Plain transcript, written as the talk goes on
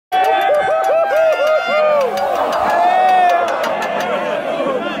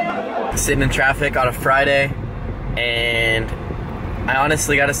sitting in traffic on a Friday, and I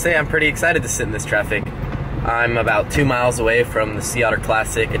honestly gotta say I'm pretty excited to sit in this traffic. I'm about 2 miles away from the Sea Otter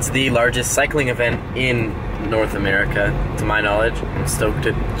Classic. It's the largest cycling event in North America, to my knowledge. I'm stoked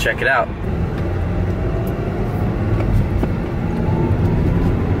to check it out.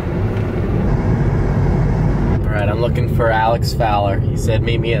 Alright, I'm looking for Alex Fowler. He said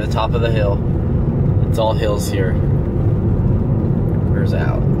meet me at the top of the hill. It's all hills here. Where's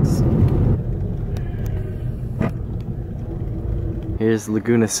Alex? Here's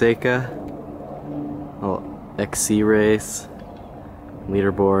Laguna Seca. Little XC race,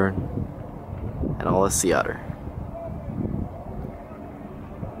 leaderboard, and all the Sea Otter.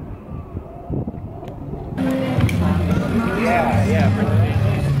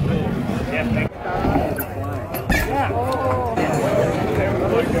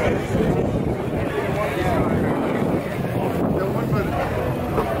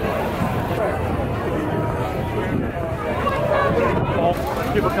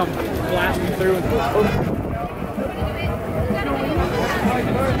 People come blasting through and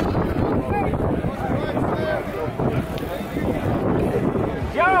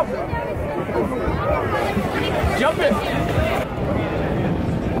jump! Jump it!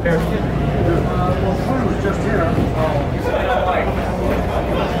 Well, one was just here.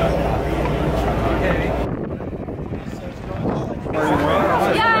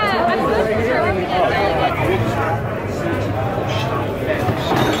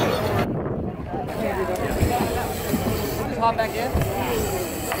 Hop back in.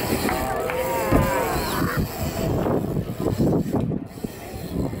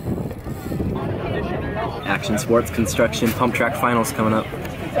 Action Sports Construction Pump Track Finals coming up.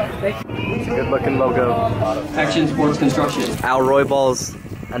 It's a good looking logo. Action Sports Construction. Al Royball's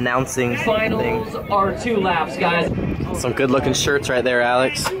announcing Finals thing. are 2 laps, guys. Some good looking shirts right there,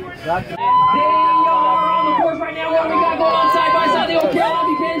 Alex. They are on the course right now. What do we got going on side by side? The old Carol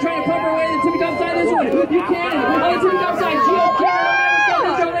Buchanan trying to pump her way to the tippy top side of this one. Buchanan on the tippy top side. Gio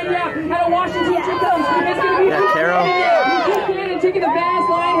Carroll out of Washington. Here comes. It's going to be Carroll. Buchanan taking the fast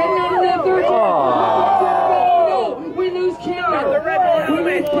line, heading out into the third. Oh, we lose Kinder. We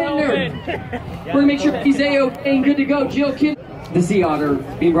lose Kinder. We're going to make sure Isaiah ain't good to go. Jill Kidd. The Sea Otter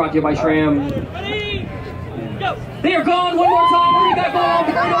being brought to you by Shram. They are gone one more time. What do you got going on?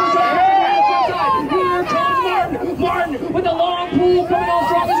 Here comes Martin. Martin with the long pool coming on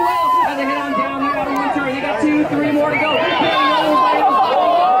strong as well. As they head on down here out of one turn. They got 2, 3 more to go.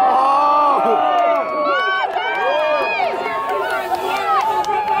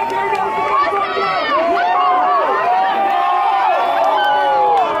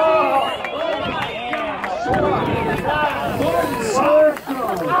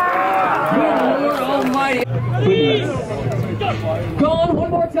 Gone one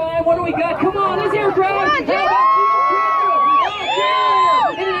more time. What do we got? Come on, this aircraft. In the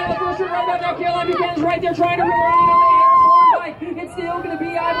first turn right back now, Caroline Buchanan's right there trying to run on the airborne bike. It's still going to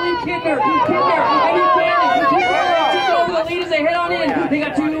be, I believe, Kinder and Buchanan. Taking over the lead as they head on in. They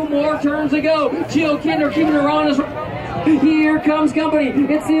got 2 more turns to go. Jill Kinder keeping her on as here comes company.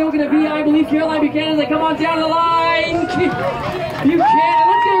 It's still going to be, I believe, Caroline Buchanan. They come on down the line. Buchanan,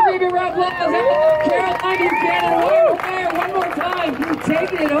 let's get a great big round of applause. Caroline Buchanan, one more time,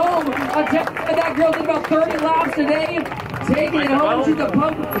 taking it home. That girl did about 30 laps today. Taking it home to the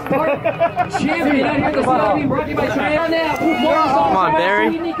Pump Park champion out here at the Sea being brought to you by Cheyenne now. Come on,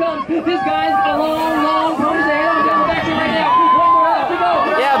 Barry. He comes. This guy's got a long pump to head on down the back right now. 1 more lap to go.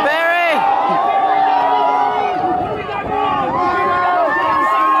 Yeah, Barry!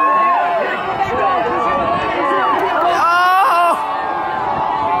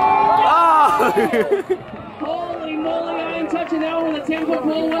 Holy moly, I am touching that one with a 10-foot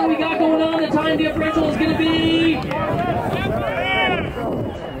pole. What do we got going on? The time differential is going to be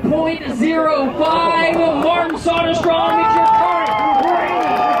 0.05. Martin Soderstrom is your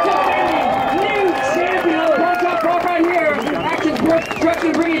current new champion of the Pump Track Park right here. Action Sports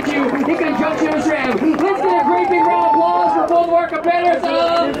Construction bringing it to you in conjunction with SRAM. Let's get a great big round of applause for both of our competitors.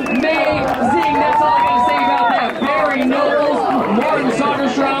 Amazing. That's all I got to say about that. Barry Knowles, Martin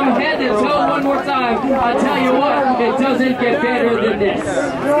Soderstrom, head to toe one more time. I tell you what, it doesn't get better than this.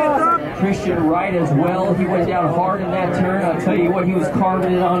 Christian Wright as well. He went down hard in that turn. I'll tell you what, he was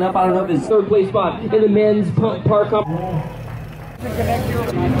carving it on up out of his 3rd place spot in the men's Pump Park.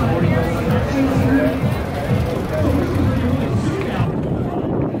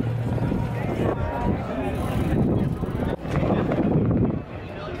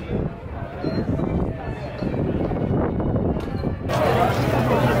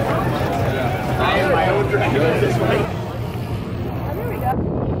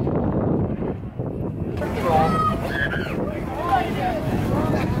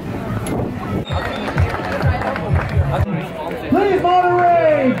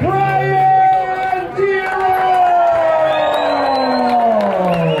 Brian Giro!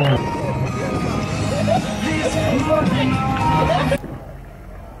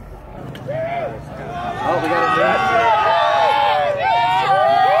 Oh, we got a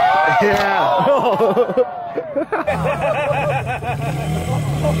yeah.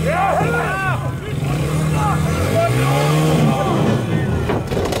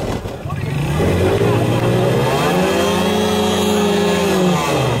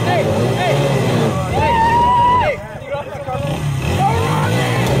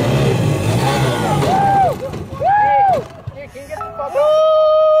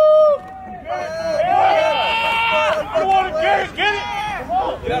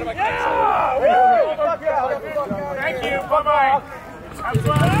 Thank you. Bye-bye. Have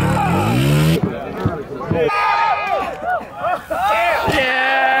fun. Yeah!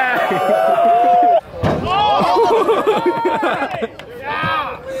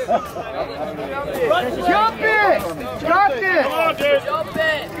 Jump it! Jump it! Come on, dude. Jump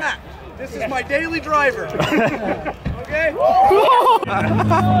it! This is my daily driver. Okay?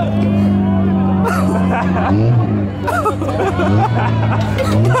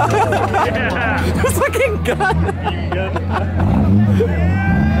 This fucking gun!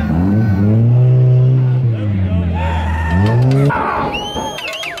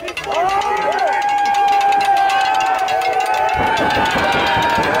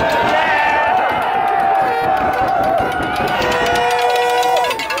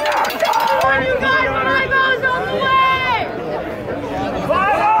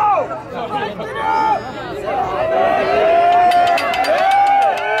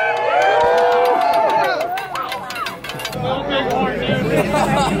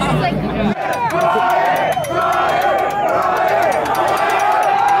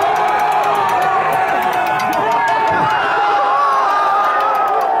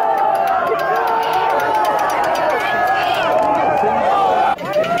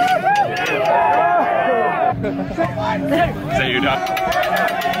 Is that you, Doc?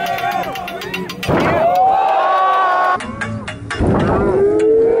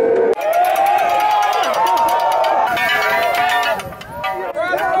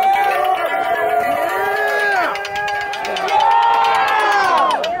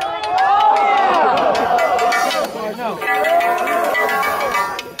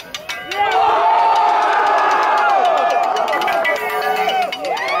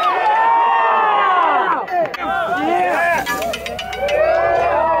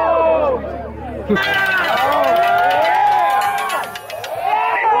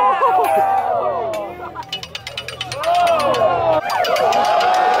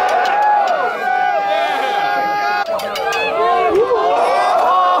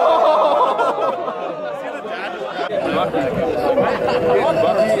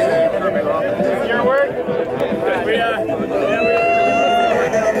 Your work?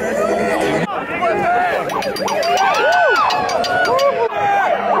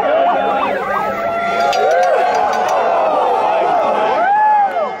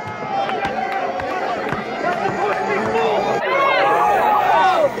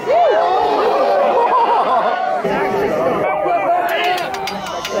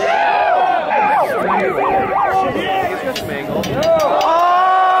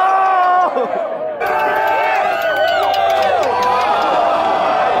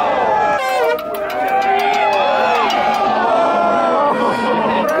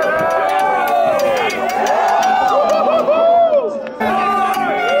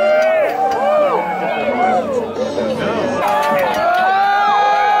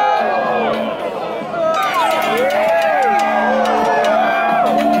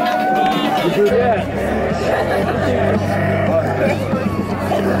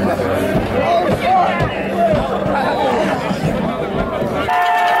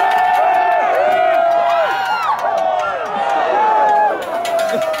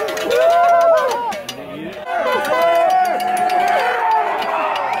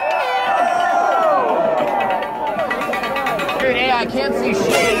 I can't see shit.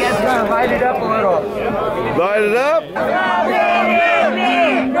 You guys gotta light it up a little. Light it up!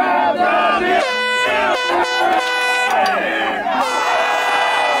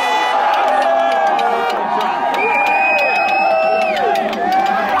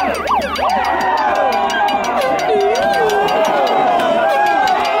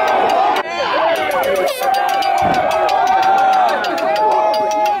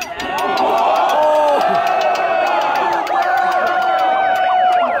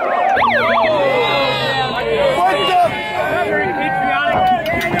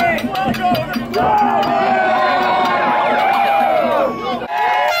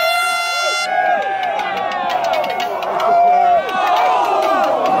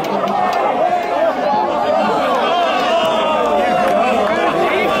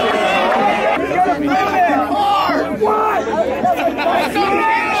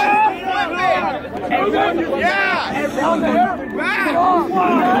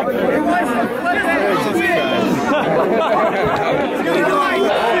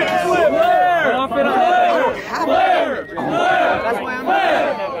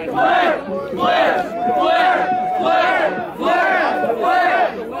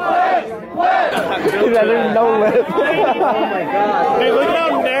 There's no lip. Oh my god. Hey, look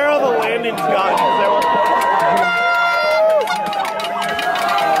how narrow the landing's gotten.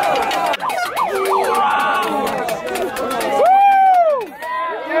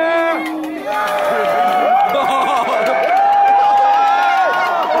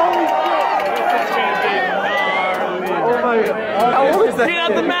 Get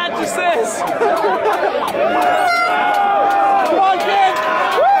out the mattresses! Come on, kid!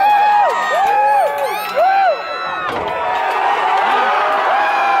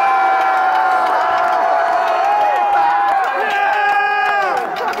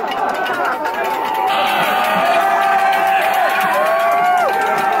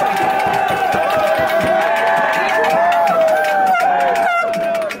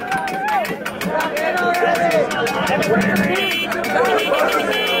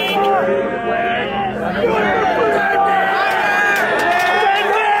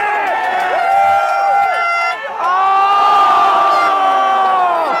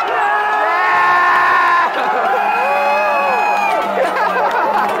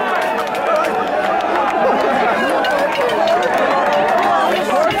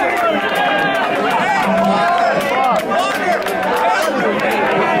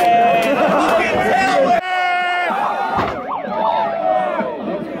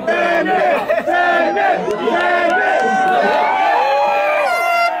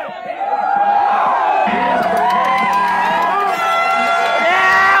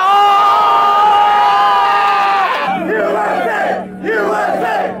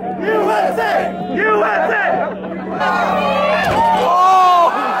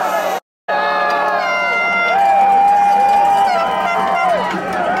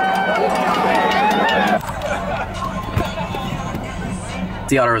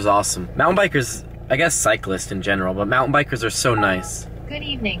 The Otter was awesome. Mountain bikers, I guess cyclists in general, but mountain bikers are so nice. Good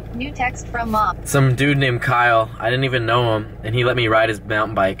evening. New text from Mom. Some dude named Kyle, I didn't even know him, and he let me ride his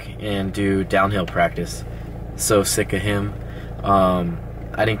mountain bike and do downhill practice. So sick of him. I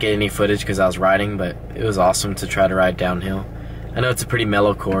didn't get any footage because I was riding, but it was awesome to try to ride downhill. I know it's a pretty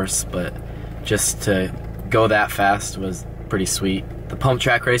mellow course, but just to go that fast was pretty sweet. The pump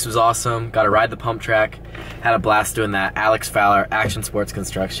track race was awesome. Got to ride the pump track. Had a blast doing that. Alex Fowler, Action Sports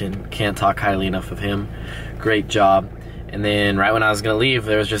Construction. Can't talk highly enough of him. Great job. And then right when I was gonna leave,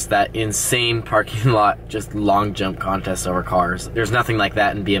 there was just that insane parking lot, just long jump contest over cars. There's nothing like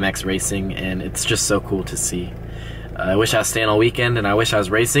that in BMX racing, and it's just so cool to see. I wish I was staying all weekend, and I wish I was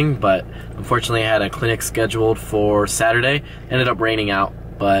racing, but unfortunately I had a clinic scheduled for Saturday. Ended up raining out,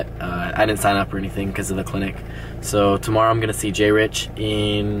 but I didn't sign up or anything because of the clinic. So tomorrow I'm gonna see Jay Rich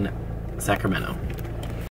in Sacramento.